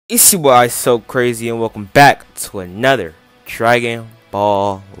It's your boy So Crazy, and welcome back to another Dragon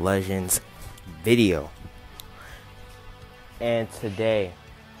Ball Legends video. And today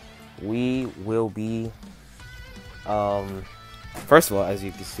we will be first of all, as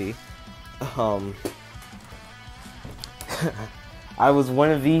you can see, I was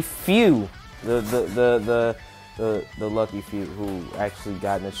one of the few, the lucky few who actually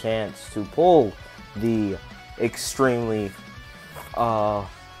gotten a chance to pull the extremely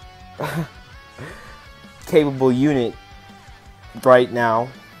capable unit right now.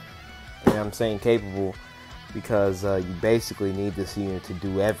 And I'm saying capable because you basically need this unit to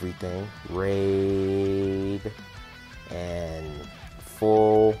do everything: raid and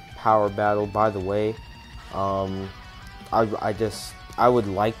full power battle. By the way, I would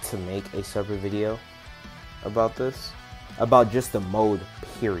like to make a separate video about this, about just the mode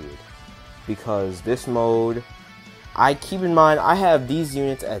period, because this mode, I keep in mind, I have these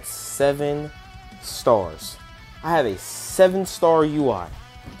units at 7 stars. I have a 7-star UI,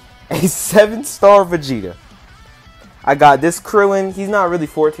 a 7-star Vegeta. I got this Krillin. He's not really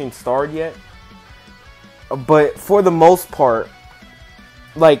 14-starred yet, but for the most part,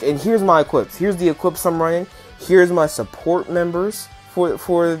 like, and here's my equips. Here's the equips I'm running. Here's my support members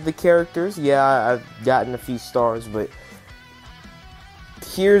for the characters. Yeah, I've gotten a few stars, but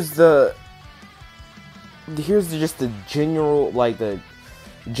here's just the general, like, the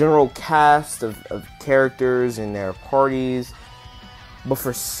general cast of characters and their parties. But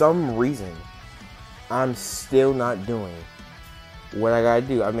for some reason, I'm still not doing what I gotta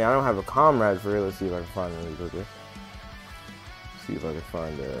do. I mean, I don't have a comrade for it. Let's see if I can find it really quickly. See if I can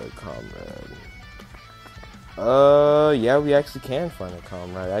find a comrade. Yeah, we actually can find a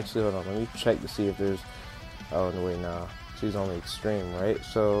comrade. Actually, hold on, let me check to see if there's, oh no, wait, nah, she's only extreme, right?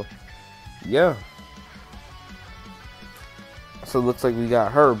 So yeah, so it looks like we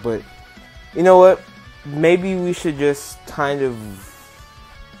got her. But you know what, maybe we should just kind of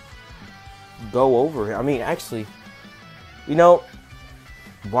go over it. I mean, actually, you know,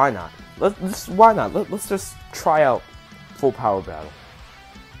 why not? Let's just try out full power battle,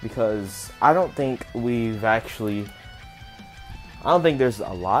 because I don't think we've actually, I don't think there's a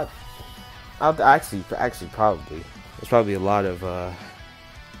lot. Actually, probably there's probably a lot of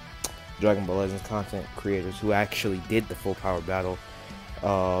Dragon Ball Legends content creators who actually did the full power battle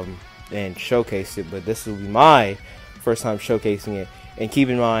and showcased it, but this will be my first time showcasing it. And keep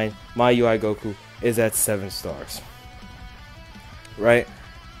in mind, my UI Goku is at 7 stars, right?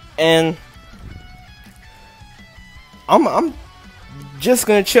 And I'm just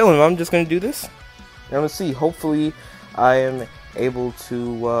gonna chill him. I'm just gonna do this, and I'm gonna see. Hopefully, I am able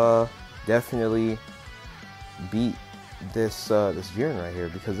to definitely beat this this unit right here,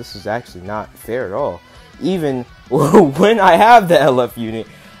 because this is actually not fair at all. Even when I have the LF unit,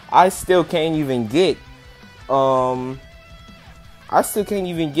 I still can't even get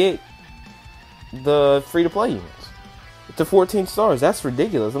the free-to-play units to 14 stars. That's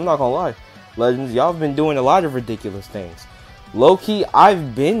ridiculous. I'm not gonna lie, Legends, y'all have been doing a lot of ridiculous things. Low-key,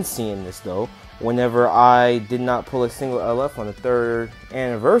 I've been seeing this though. Whenever I did not pull a single LF on the 3rd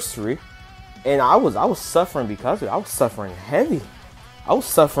anniversary, and I was suffering because of it. I was suffering heavy. I was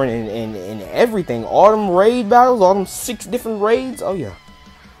suffering in everything. All them raid battles, all them 6 different raids. Oh yeah,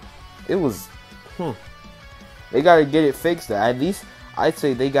 it was. They gotta get it fixed. At least I'd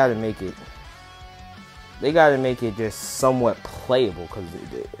say they gotta make it. They gotta make it just somewhat playable, because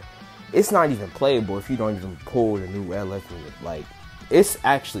it's not even playable if you don't even pull the new LF unit. Like, it's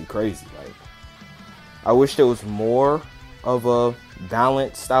actually crazy. Like, I wish there was more of a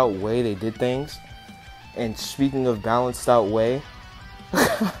balanced out way they did things. And speaking of balanced out way,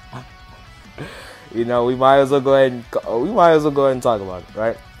 you know, we might as well go ahead and talk about it,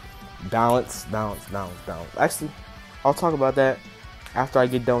 right? Balance. Actually, I'll talk about that after I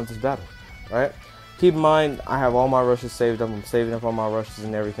get done with this battle, right? Keep in mind, I have all my rushes saved up. I'm saving up all my rushes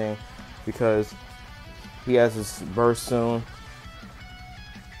and everything, because he has his burst soon.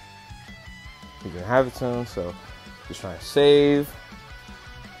 He's gonna have it soon, so just trying to save.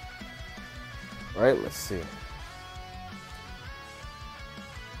 Right, let's see.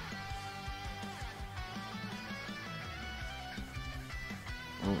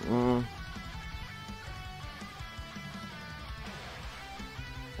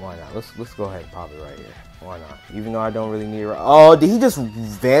 Why not? Let's go ahead and pop it right here. Why not? Even though I don't really need it. Oh, did he just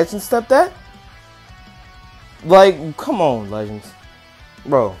advance and step that? Like, come on, Legends,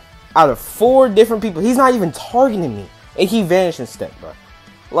 bro. Out of 4 different people, he's not even targeting me, and he vanished and stepped, bro.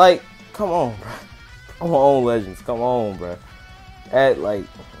 Like, come on, bro. Come on, Legends. Come on, bro.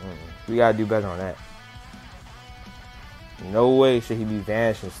 We gotta do better on that. No way should he be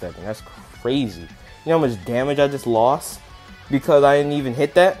vanishing stepping. That's crazy. You know how much damage I just lost because I didn't even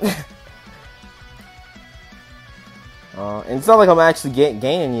hit that? And it's not like I'm actually gaining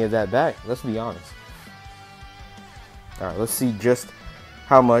any of that back. Let's be honest. Alright, let's see just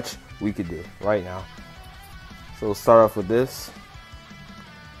how much we could do right now. So we'll start off with this.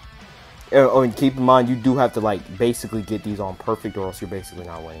 Oh, and keep in mind, you do have to like basically get these on perfect, or else you're basically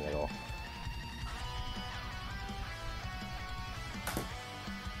not winning at all.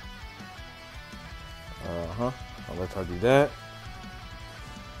 I'll let her do that.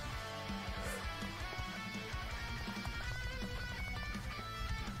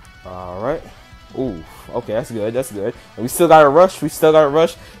 Alright. Ooh, okay, that's good, that's good. And we still got a rush, we still got a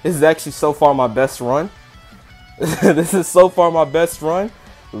rush. This is actually so far my best run. This is so far my best run.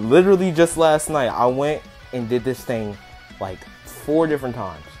 Literally just last night, I went and did this thing like 4 different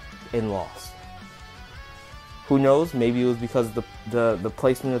times and lost. Who knows? Maybe it was because of the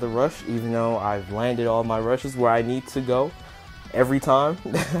placement of the rush, even though I've landed all my rushes where I need to go every time.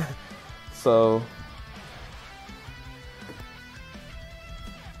 So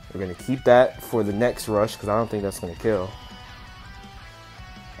we're going to keep that for the next rush because I don't think that's going to kill.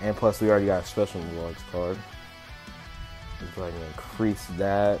 And plus we already got a special rewards card. Let's go ahead and increase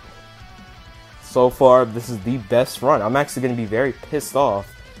that. So far, this is the best run. I'm actually going to be very pissed off.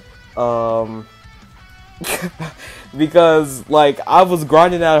 Because, like, I was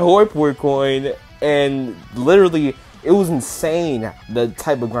grinding that hoi polloi coin, and literally, it was insane the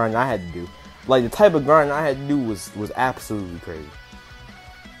type of grind I had to do. Like, the type of grind I had to do was absolutely crazy.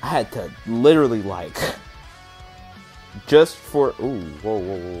 I had to literally, like, just for... Ooh, whoa,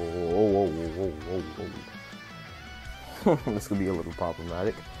 whoa, whoa, whoa, whoa, whoa, whoa, whoa. This could be a little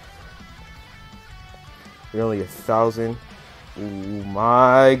problematic. We're only 1,000. Oh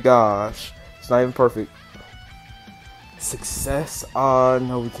my gosh. It's not even perfect. Success?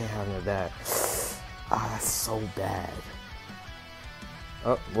 No, we can't have none of that. That's so bad.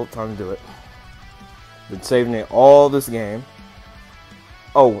 Oh, well, time to do it. Been saving it all this game.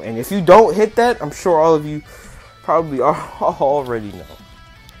 Oh, and if you don't hit that, I'm sure all of you probably already know.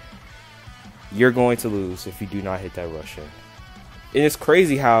 You're going to lose if you do not hit that rush in. And it's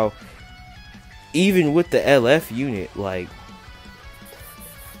crazy how, even with the LF unit, like,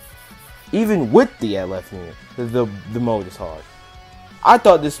 even with the LF unit, the mode is hard. I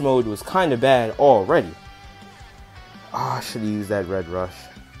thought this mode was kind of bad already. I should have used that red rush.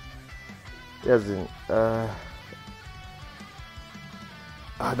 It doesn't, don't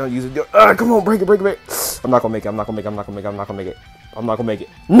use it. Come on, break it, break it, break it. I'm not gonna make it, I'm not gonna make it, I'm not gonna make it, I'm not gonna make it. I'm not gonna make it.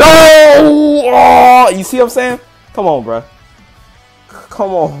 No! Oh, you see what I'm saying? Come on, bruh.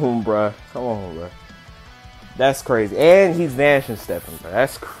 Come on, bruh. Come on, bruh. That's crazy. And he's vanishing stepping, bruh.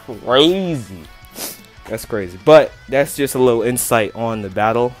 That's crazy. That's crazy. But that's just a little insight on the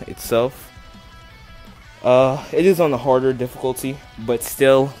battle itself. It is on the harder difficulty, but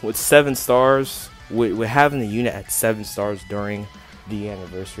still, with 7 stars, with having the unit at 7 stars during the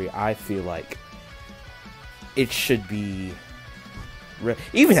anniversary, I feel like it should be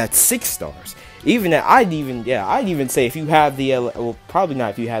even at 6 stars. Even at, I'd even say if you have the LF, well, probably not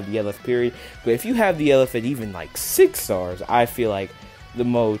if you have the LF period, but if you have the LF at even like 6 stars, I feel like the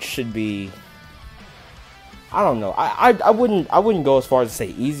mode should be, I don't know, I wouldn't go as far as to say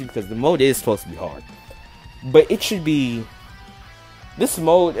easy, because the mode is supposed to be hard, but it should be, this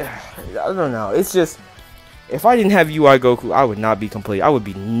mode, I don't know, it's just, if I didn't have UI Goku, I would not be complete. I would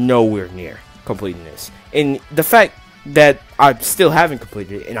be nowhere near completing this. And the fact that I still haven't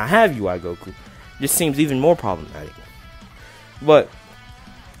completed it, and I have UI Goku, just seems even more problematic. But,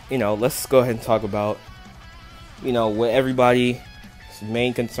 you know, let's go ahead and talk about, you know, what everybody's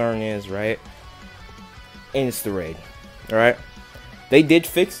main concern is, right? And it's the raid, alright? They did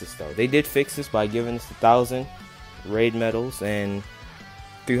fix this, though. They did fix this by giving us 1,000 raid medals and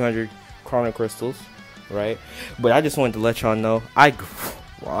 300 chrono crystals, right? But I just wanted to let y'all know, I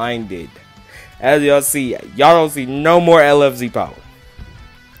grinded. As y'all see, y'all don't see no more LFZ power.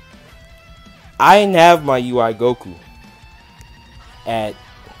 I didn't have my UI Goku at,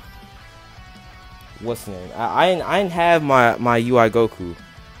 what's the name? I didn't have my UI Goku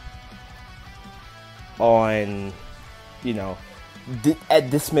on, you know,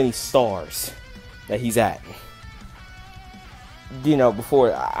 at this many stars that he's at. You know,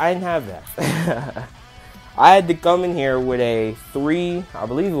 before, I didn't have that. I had to come in here with a 3, I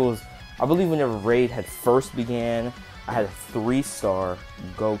believe whenever raid had first began, I had a 3-star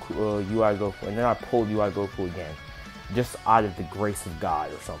Goku, UI Goku, and then I pulled UI Goku again, just out of the grace of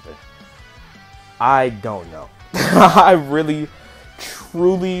God or something. I don't know. I really,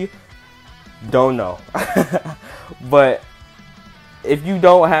 truly don't know. But if you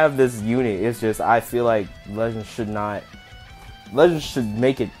don't have this unit, it's just, I feel like Legends should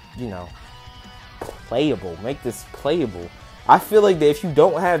make it, you know, playable. Make this playable. I feel like that if you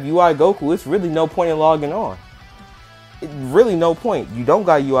don't have UI Goku, it's really no point in logging on. Really no point. You don't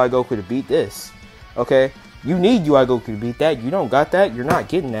got UI Goku to beat this. Okay? You need UI Goku to beat that. You don't got that, you're not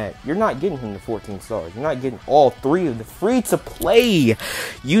getting that. You're not getting him to 14 stars. You're not getting all 3 of the free-to-play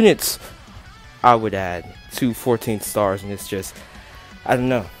units, I would add, to 14 stars. And it's just, I don't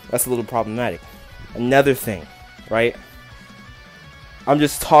know. That's a little problematic. Another thing, right? I'm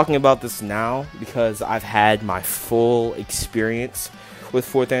just talking about this now because I've had my full experience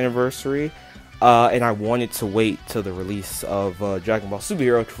with 4th anniversary. And I wanted to wait till the release of Dragon Ball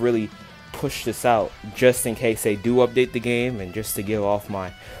Superhero to really push this out, just in case they do update the game, and just to give off my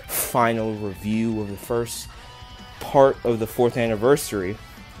final review of the first part of the 4th anniversary,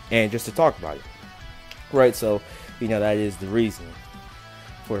 and just to talk about it. Right, so, you know, that is the reason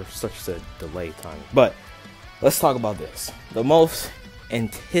for such a delay time. But let's talk about this. The most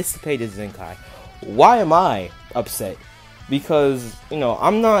anticipated Zenkai. Why am I upset? Because, you know,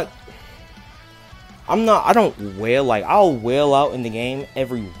 I don't wail, like, I'll wail out in the game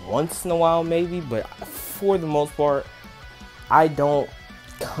every once in a while maybe, but for the most part, I don't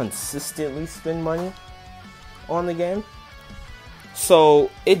consistently spend money on the game. So,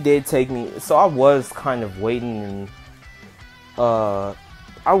 it did take me, so I was kind of waiting, and,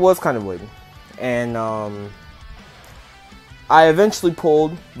 and, I eventually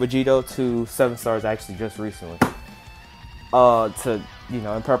pulled Vegito to 7 stars actually just recently. To, you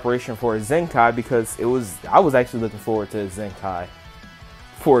know, in preparation for a Zenkai, because I was actually looking forward to a Zenkai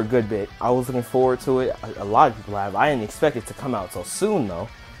for a good bit. I was looking forward to it. A lot of people have. I didn't expect it to come out so soon though.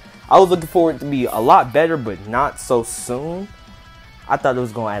 I was looking for it to be a lot better, but not so soon. I thought it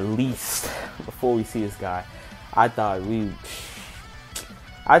was going to at least, before we see this guy, I'd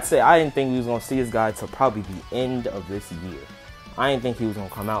say I didn't think we was going to see this guy till probably the end of this year. I didn't think he was going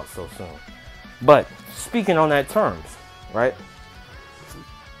to come out so soon. But speaking on that terms, right?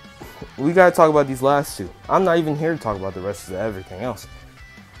 We gotta talk about these last 2. I'm not even here to talk about the rest of everything else.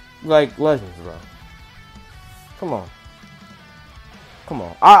 Like Legends, bro. Come on. Come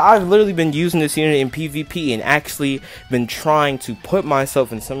on. I've literally been using this unit in PvP and actually been trying to put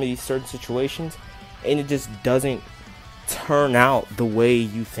myself in some of these certain situations, and it just doesn't turn out the way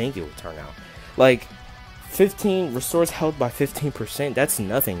you think it would turn out. Like, 15 restores health by 15%. That's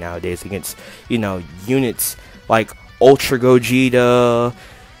nothing nowadays against, you know, units like Ultra Gogeta,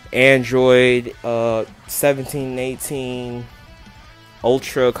 Android 17 and 18,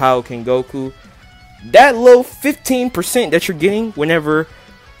 Ultra Kaioken Goku. That low 15% that you're getting whenever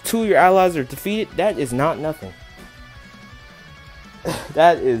 2 of your allies are defeated, that is not nothing.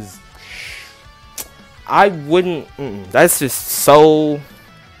 That is, I wouldn't, that's just so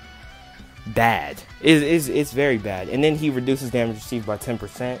bad. It's very bad. And then he reduces damage received by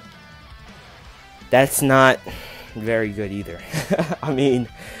 10%. That's not very good either. I mean,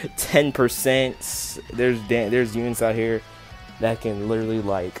 10%. There's units out here that can literally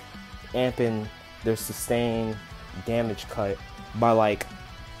like amp in their sustained damage cut by like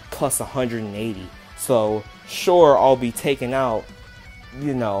plus 180. So sure, I'll be taking out,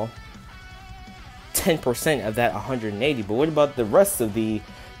 you know, 10% of that 180. But what about the rest of the,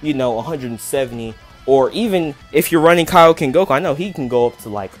 you know, 170? Or even if you're running Kaioken Goku, I know he can go up to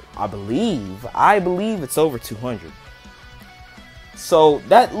like, I believe it's over 200. So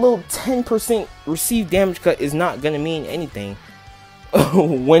that little 10% received damage cut is not going to mean anything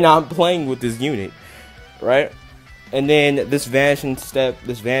when I'm playing with this unit, right? And then this vanishing step,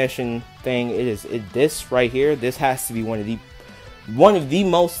 this vanishing thing, this right here, this has to be one of the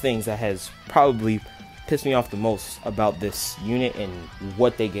most things that has probably pissed me off the most about this unit and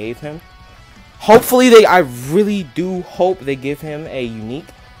what they gave him. Hopefully I really do hope they give him a unique.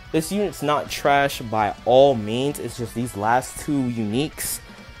 This unit's not trash by all means. It's just these last 2 uniques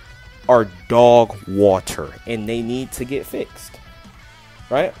are dog water and they need to get fixed,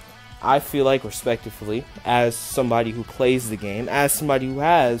 right? I feel like, respectively, as somebody who plays the game, as somebody who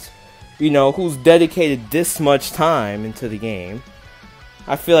has, you know, who's dedicated this much time into the game,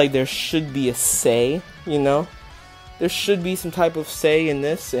 I feel like there should be a say, you know? There should be some type of say in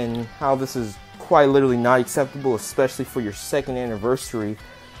this, and how this is quite literally not acceptable, especially for your 2nd anniversary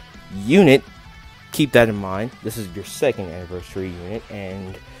unit. Keep that in mind. This is your 2nd anniversary unit,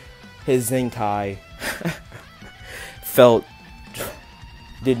 and his Zenkai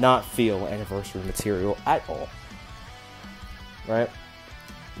did not feel anniversary material at all, right?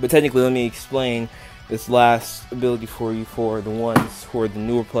 But technically, let me explain this last ability for you, for the ones who are the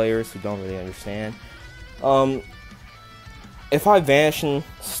newer players who don't really understand. if I vanish in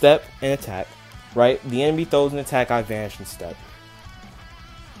step and attack, right? The enemy throws an attack, I vanish in step,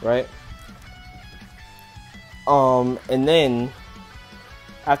 right? And then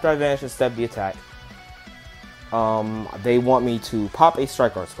after I vanish in step the attack, they want me to pop a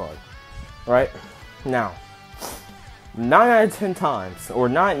strike arts card, right? Now, 9 out of 10 times, or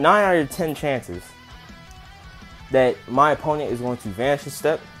 9 out of 10 chances that my opponent is going to vanish in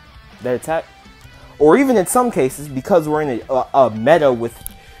step that attack, or even in some cases, because we're in a meta with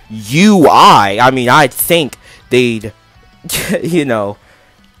UI, I mean, I think they'd, you know,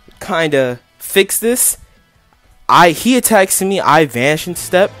 kind of fix this. He attacks me, I vanish in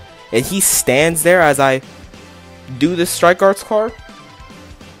step, and he stands there as I do this strike arts card.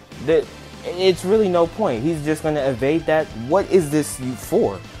 That it's really no point. He's just gonna evade that. What is this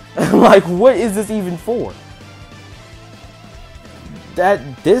for? Like, what is this even for?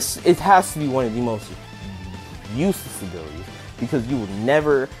 It has to be one of the most useless abilities, because you will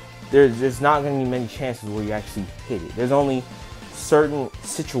never, there's not going to be many chances where you actually hit it. There's only certain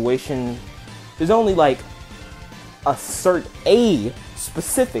situation, there's only like a specific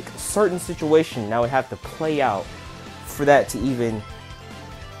certain situation that would have to play out for that to even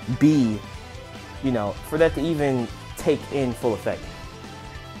be, you know, for that to even take in full effect.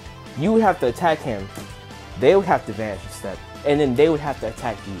 You would have to attack him, they would have to vanish a step, and then they would have to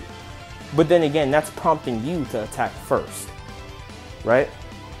attack you. But then again, that's prompting you to attack first, right?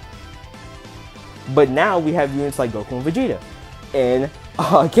 But now we have units like Goku and Vegeta, and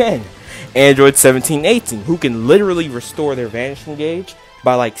again, Android 1718, who can literally restore their vanishing gauge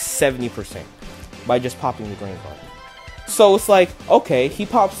by like 70% by just popping the green card. So it's like, okay, he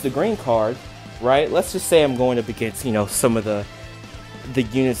pops the green card, right? Let's just say I'm going up against, you know, some of the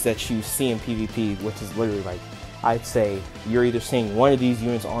units that you see in PvP, which is literally like, I'd say you're either seeing one of these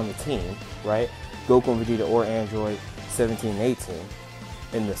units on the team, right? Goku and Vegeta or Android 1718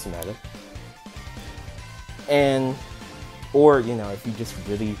 in this meta. And, or, you know, if you just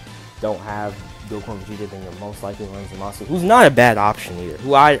really don't have Goku and Vegeta, then you're most likely running Zamasu, who's not a bad option either.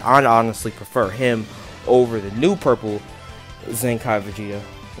 Who I honestly prefer him over the new purple Zenkai Vegeta,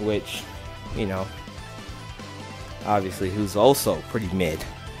 which, you know, obviously, who's also pretty mid.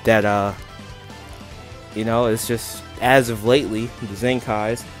 That, you know, it's just, as of lately, the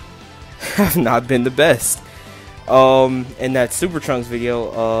Zenkais have not been the best. In that Super Trunks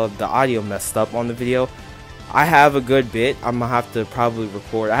video, the audio messed up on the video. I have a good bit. I'm gonna have to probably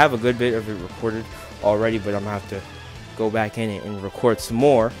record. I have a good bit of it recorded already, but I'm gonna have to go back in it and record some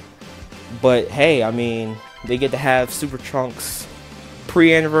more. But hey, I mean, they get to have Super Trunks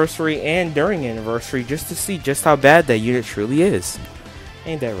pre-anniversary and during anniversary just to see just how bad that unit truly is.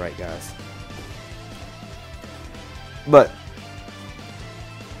 Ain't that right, guys? But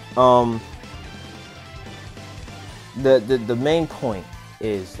the main point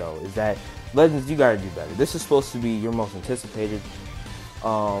is that Legends, you gotta do better. This is supposed to be your most anticipated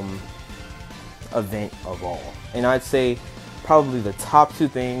event of all, and I'd say probably the top two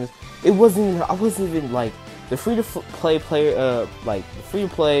things. I wasn't even like the free-to-play player, like the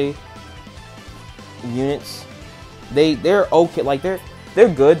free-to-play units. They're okay, like they're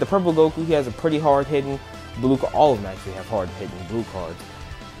good. The purple Goku, he has a pretty hard hitting blue card. All of them actually have hard hitting blue cards,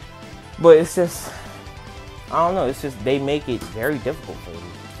 but it's just, I don't know. It's just they make it very difficult for them.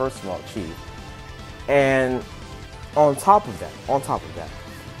 First of all, achieve. And on top of that,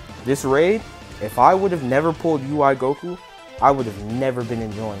 this raid, if I would have never pulled UI Goku, I would have never been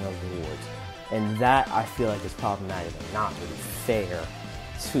enjoying those rewards. And that, I feel like, is problematic and not really fair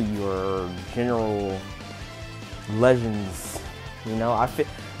to your general Legends. You know, I feel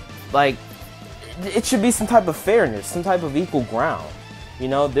like it should be some type of fairness, some type of equal ground. You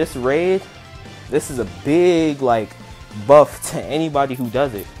know, this raid, this is a big, like, buff to anybody who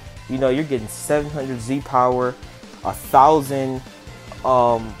does it. You know, you're getting 700 Z power, 1,000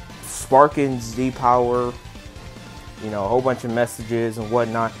 Sparkin Z power, you know, a whole bunch of messages and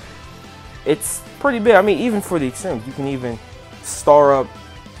whatnot. It's pretty big. I mean, even for the extremes, you can even star up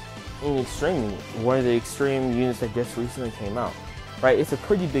in extreme, one of the extreme units that just recently came out, right? It's a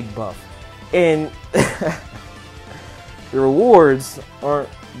pretty big buff, and the rewards aren't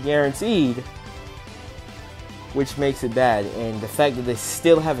guaranteed, which makes it bad. And the fact that they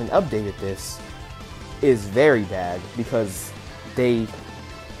still haven't updated this is very bad, because they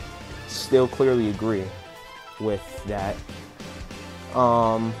still clearly agree with that.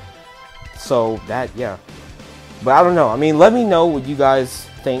 So that, yeah. But I don't know. I mean, let me know what you guys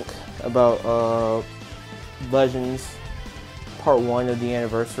think about Legends Part 1 of the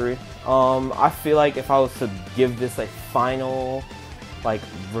anniversary. I feel like if I was to give this a final, like,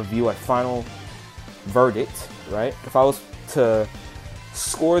 review, a final verdict, right? If I was to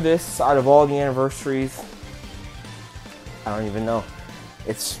score this out of all the anniversaries, I don't even know.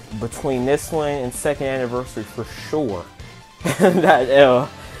 It's between this one and second anniversary for sure that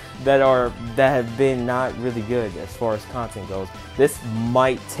have been not really good as far as content goes. This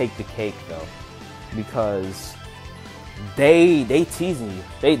might take the cake though, because they teasing you.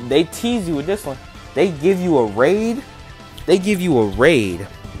 They tease you with this one. They give you a raid.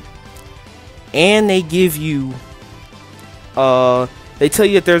 And they give you they tell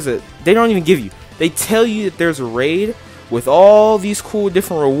you that they don't even give you. They tell you that there's a raid with all these cool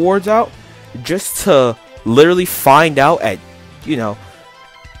different rewards out, just to literally find out at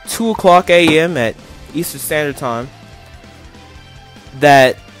 2:00 a.m. at Eastern Standard Time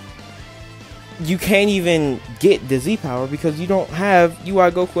that you can't even get the Z power because you don't have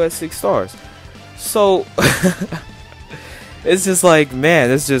UI Goku at 6 stars. So it's just like, man,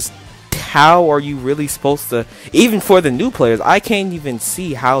 it's just, how are you really supposed to, even for the new players, I can't even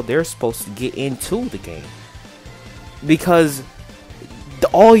see how they're supposed to get into the game, because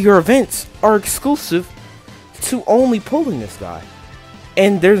all your events are exclusive to only pulling this guy,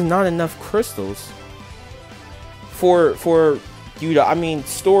 and there's not enough crystals for you to, I mean,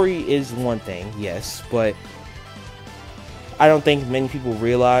 story is one thing, yes, but I don't think many people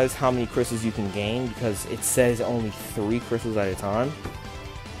realize how many crystals you can gain, because it says only 3 crystals at a time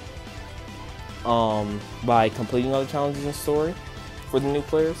by completing all the challenges in story for the new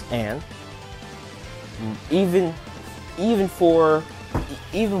players. And even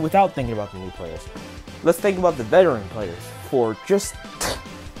without thinking about the new players, let's think about the veteran players for just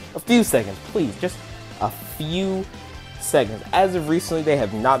a few seconds, please, just a few seconds. As of recently, they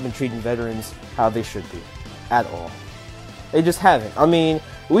have not been treating veterans how they should be at all. They just haven't. I mean,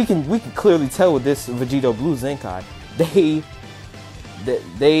 we can clearly tell with this Vegito Blue Zenkai, they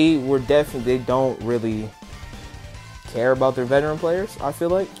don't really care about their veteran players. I feel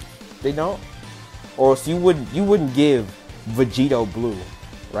like they don't, or else you wouldn't give Vegito Blue,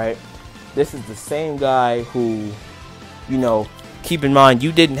 right? This is the same guy who, keep in mind,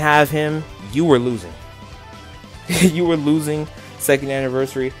 you didn't have him, you were losing. You were losing second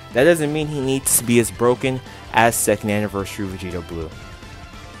anniversary. That doesn't mean he needs to be as broken as second anniversary Vegito Blue.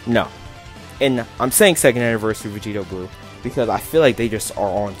 No. And I'm saying second anniversary Vegito Blue because I feel like they just are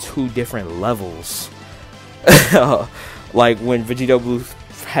on 2 different levels. Like when Vegito Blue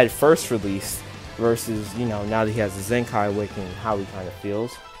had first released versus, now that he has the Zenkai Awakening, how he kind of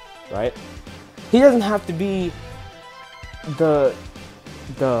feels, right? He doesn't have to be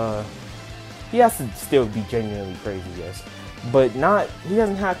he has to still be genuinely crazy, yes. But he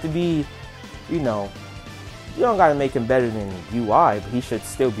doesn't have to be, you don't gotta make him better than UI, but he should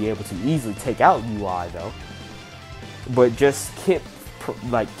still be able to easily take out UI though. But just kit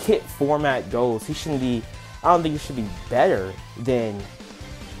format goes, he shouldn't be, I don't think he should be better than,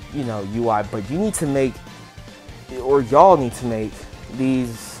 UI, but you need to make, or y'all need to make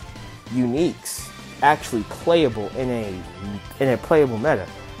these uniques actually playable in a playable meta.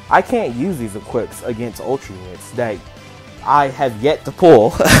 I can't use these equips against Ultra units that I have yet to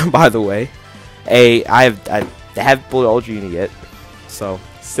pull. By the way, I haven't pulled an Ultra unit yet, so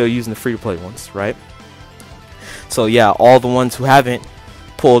still using the free-to-play ones, right? So yeah, all the ones who haven't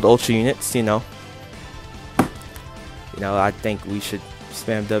pulled Ultra units, I think we should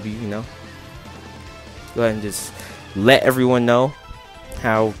spam W. Go ahead and just let everyone know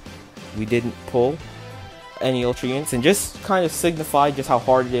how we didn't pull any Ultra units, and just kind of signify just how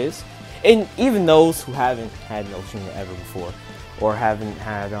hard it is. And even those who haven't had an Ultra unit ever before, or haven't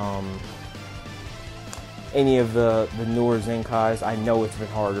had any of the newer Zenkais, I know it's been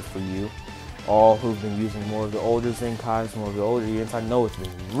harder for you. All who've been using more of the older Zenkais, more of the older units, I know it's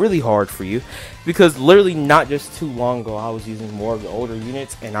been really hard for you, because literally not just too long ago I was using more of the older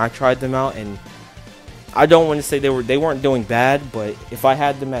units and I tried them out, and I don't want to say they weren't doing bad, but if I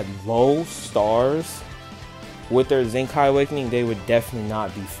had them at low stars with their Zenkai Awakening, they would definitely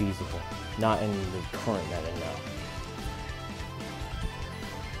not be feasible. Not in the current meta now.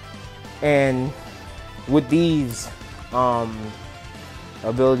 And with these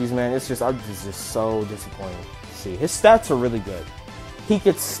abilities, man, it's just, I'm just so disappointed to see. His stats are really good. He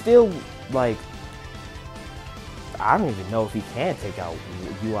could still, I don't even know if he can take out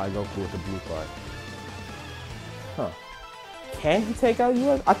UI Goku with the blue card. Huh. Can he take out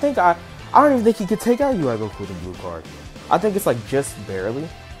UI? I don't even think he could take out UI Goku with the blue card. I think it's just barely.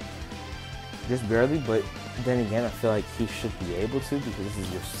 Just barely, but then again, I feel like he should be able to, because this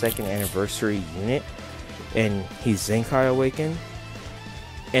is your second anniversary unit and he's Zenkai Awakened.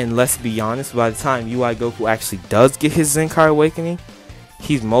 And let's be honest, by the time UI Goku actually does get his Zenkai Awakening,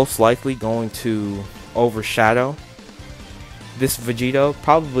 he's most likely going to overshadow this Vegito,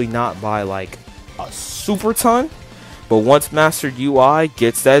 probably not by like a super ton, but once Mastered UI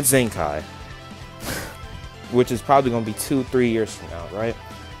gets that Zenkai, which is probably gonna be 2-3 years from now, right?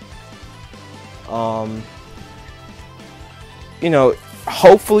 You know,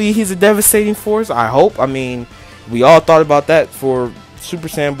 hopefully he's a devastating force. I hope. I mean, we all thought about that for Super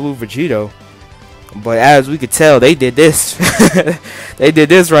Saiyan Blue Vegito, but as we could tell, they did this. They did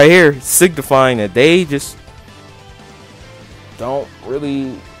this right here, signifying that they just don't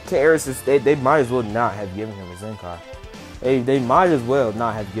really care. It's just, they might as well not have given him a Zenkai. They might as well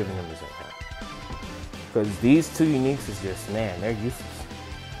not have given him a Zenkai, because these two uniques is just, man, they're useless.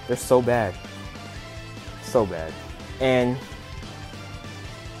 They're so bad, so bad. And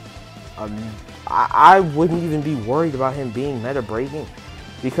I wouldn't even be worried about him being meta breaking,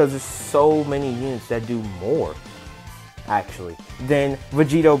 because there's so many units that do more, actually, than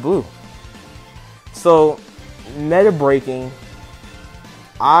Vegito Blue. So, meta breaking,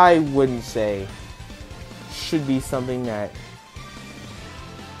 I wouldn't say should be something that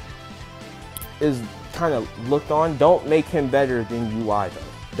is kind of looked on. Don't make him better than UI,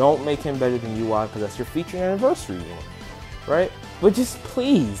 though. Don't make him better than UI, because that's your feature anniversary unit, right? But just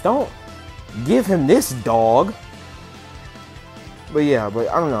please don't give him this dog. But yeah, but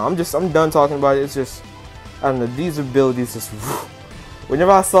I don't know. I'm done talking about it. It's just, I don't know. These abilities just.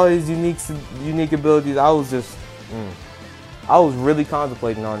 Whenever I saw these unique abilities, I was just, I was really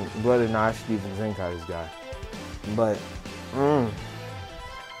contemplating on whether or not I should even Zenkai this guy. But, I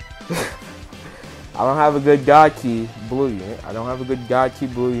don't have a good God Key Blue unit. I don't have a good God Key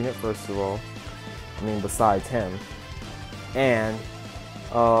Blue unit, first of all. I mean, besides him. And,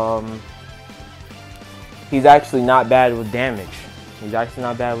 he's actually not bad with damage. He's actually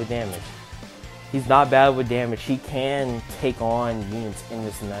not bad with damage. He's not bad with damage. He can take on units in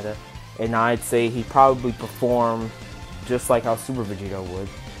this meta. And I'd say he probably perform just like how Super Vegito would.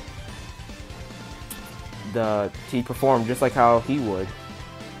 He performed just like how he would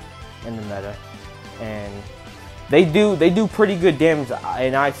in the meta. And they do pretty good damage.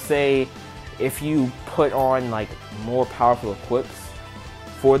 And I'd say if you put on like more powerful equips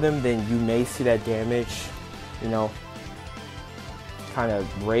for them, then you may see that damage, you know, kind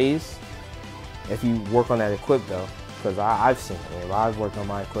of raise if you work on that equip, though, because I've seen it. If I've worked on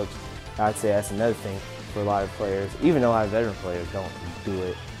my equips, I'd say that's another thing for a lot of players, even though a lot of veteran players don't do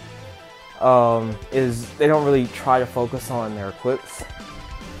it, is they don't really try to focus on their equips.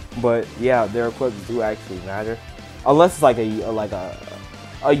 But yeah, their equips do actually matter, unless it's like a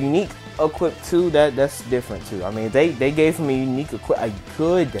unique equip too. That's different too. I mean, they gave him a unique equip, a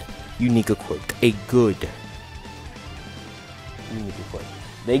good unique equip.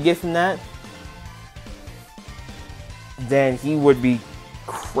 They give him that, then he would be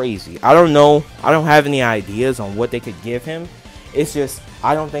crazy. I don't know. I don't have any ideas on what they could give him. It's just,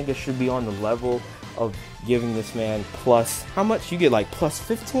 I don't think it should be on the level of giving this man plus, how much? You get like plus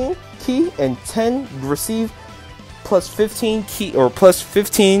 15 key and 10 receive, plus 15 key, or plus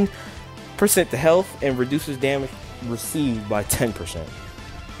 15% to health, and reduces damage received by 10%.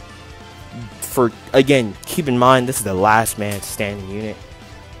 For, again, keep in mind, this is the last man standing unit.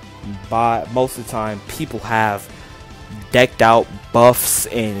 By most of the time, people have decked out buffs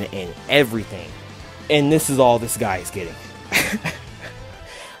and everything, and this is all this guy is getting.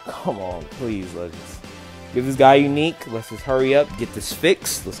 Come on, please, let's just give this guy unique. Let's just hurry up, get this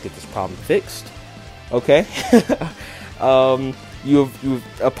fixed. Let's get this problem fixed. Okay.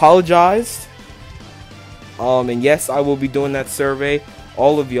 You've apologized, and yes, I will be doing that survey.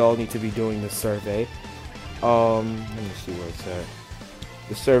 All of y'all need to be doing this survey. Let me see where it's at.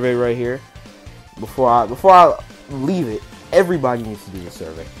 The survey right here. Before I leave it, everybody needs to do the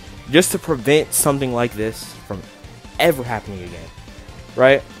survey, just to prevent something like this from ever happening again.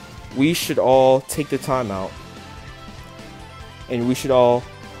 Right? We should all take the time out, and we should all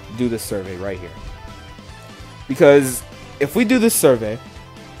do this survey right here. Because if we do this survey,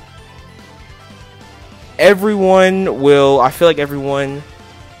 everyone will, I feel like everyone,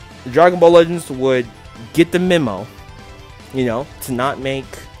 Dragon Ball Legends would get the memo, you know, to not make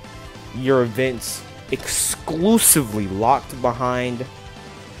your events exclusively locked behind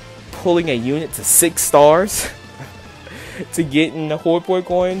pulling a unit to 6 stars to get in the Horde Point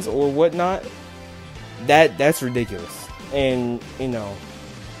coins or whatnot. That's ridiculous. And, you know,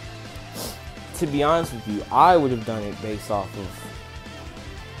 to be honest with you, I would have done it based off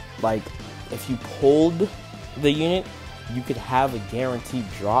of, like, if you pulled the unit, you could have a guaranteed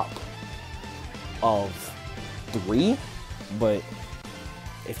drop of 3, but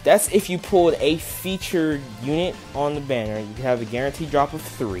if you pulled a featured unit on the banner, you could have a guaranteed drop of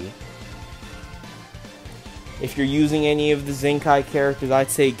 3. If you're using any of the Zenkai characters,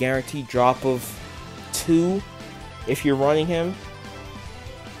 I'd say guaranteed drop of 2 if you're running him.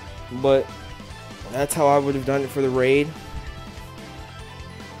 But that's how I would have done it for the raid.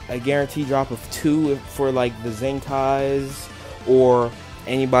 A guaranteed drop of 2 for like the Zenkais or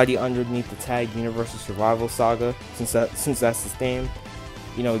anybody underneath the tag Universal Survival Saga, since that's the theme.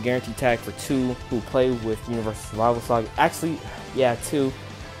 You know, a guaranteed tag for 2 who play with Universal Survival Saga. Actually, yeah, 2.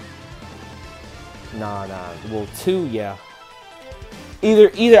 Nah. Well, 2, yeah.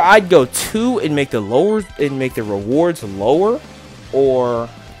 Either I'd go 2 and make the rewards lower, or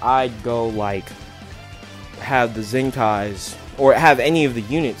I'd go like have the Zenkais or have any of the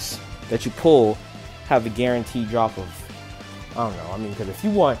units that you pull have a guaranteed drop of, I don't know. I mean, because if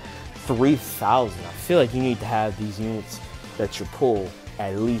you want 3,000, I feel like you need to have these units that you pull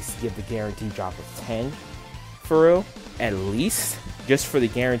at least give the guaranteed drop of 10 for real, at least, just for the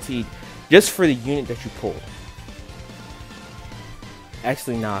guaranteed, just for the unit that you pull.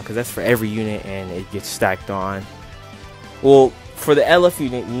 Actually, nah, because that's for every unit and it gets stacked on. Well, for the LF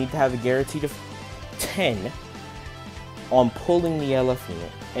unit, you need to have a guaranteed of 10 on pulling the LF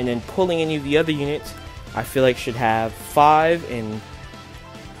unit, and then pulling any of the other units, I feel like should have 5, and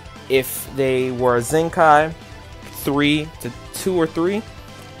if they were a Zenkai, 3 to 2 or 3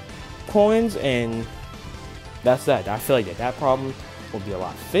 coins, and that's that. I feel like that problem will be a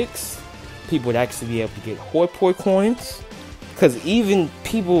lot fixed. People would actually be able to get hoi poi coins, because even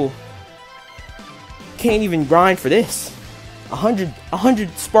people can't even grind for this. 100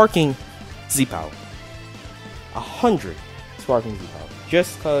 sparking Z-Power. 100 sparking Z-Power.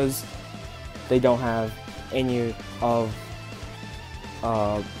 Just because they don't have any of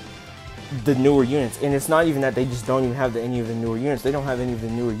the newer units. And it's not even that they just don't even have any of the newer units. They don't have any of the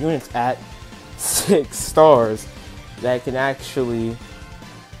newer units at 6 stars that can actually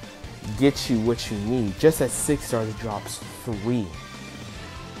get you what you need. Just at 6 stars, it drops 3.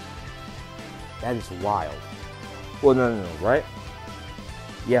 That is wild. Well, no, right?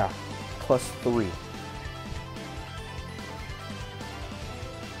 Yeah, plus 3.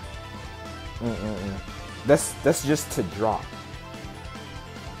 That's just to drop.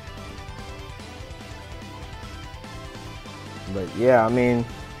 But yeah, I mean,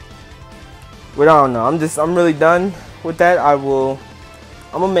 I don't know. I'm really done with that. I'm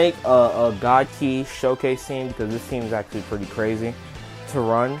gonna make a God Key showcase team, because this team is actually pretty crazy to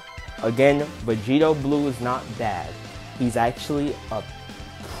run. Again, Vegito Blue is not bad. He's actually a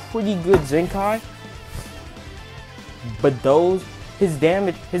pretty good Zenkai. But his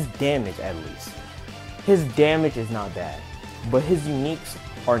damage at least. His damage is not bad. But his uniques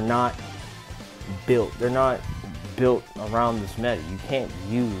are not built. They're not built around this meta. You can't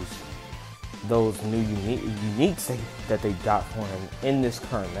use those new uniques that they got for him in this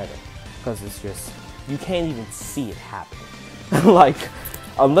current meta, because it's just, you can't even see it happening. Like,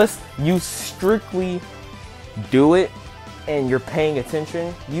 unless you strictly do it and you're paying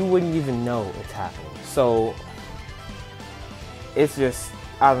attention, you wouldn't even know it's happening. So it's just,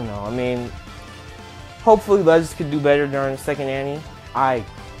 I don't know. I mean, hopefully Legends could do better during the second Annie. I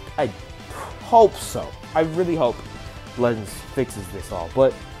hope so. I really hope Legends fixes this all.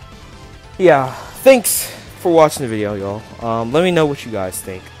 But yeah, thanks for watching the video, y'all. Let me know what you guys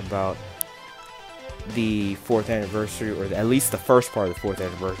think about the 4th anniversary, or at least the first part of the 4th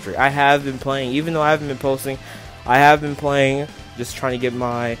anniversary. I have been playing, even though I haven't been posting, I have been playing, just trying to get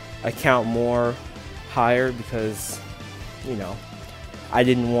my account more higher, because, you know, I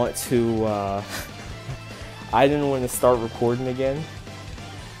didn't want to I didn't want to start recording again,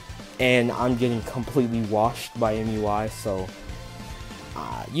 and I'm getting completely washed by MUI, so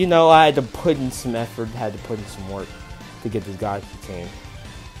you know, I had to put in some effort, had to put in some work to get this God Key team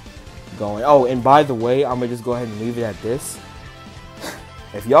going. Oh, and by the way, I'm gonna just go ahead and leave it at this.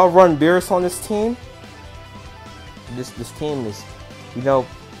 If y'all run Beerus on this team, this team is, you know,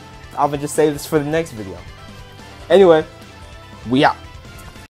 I'm gonna just save this for the next video. Anyway, we out.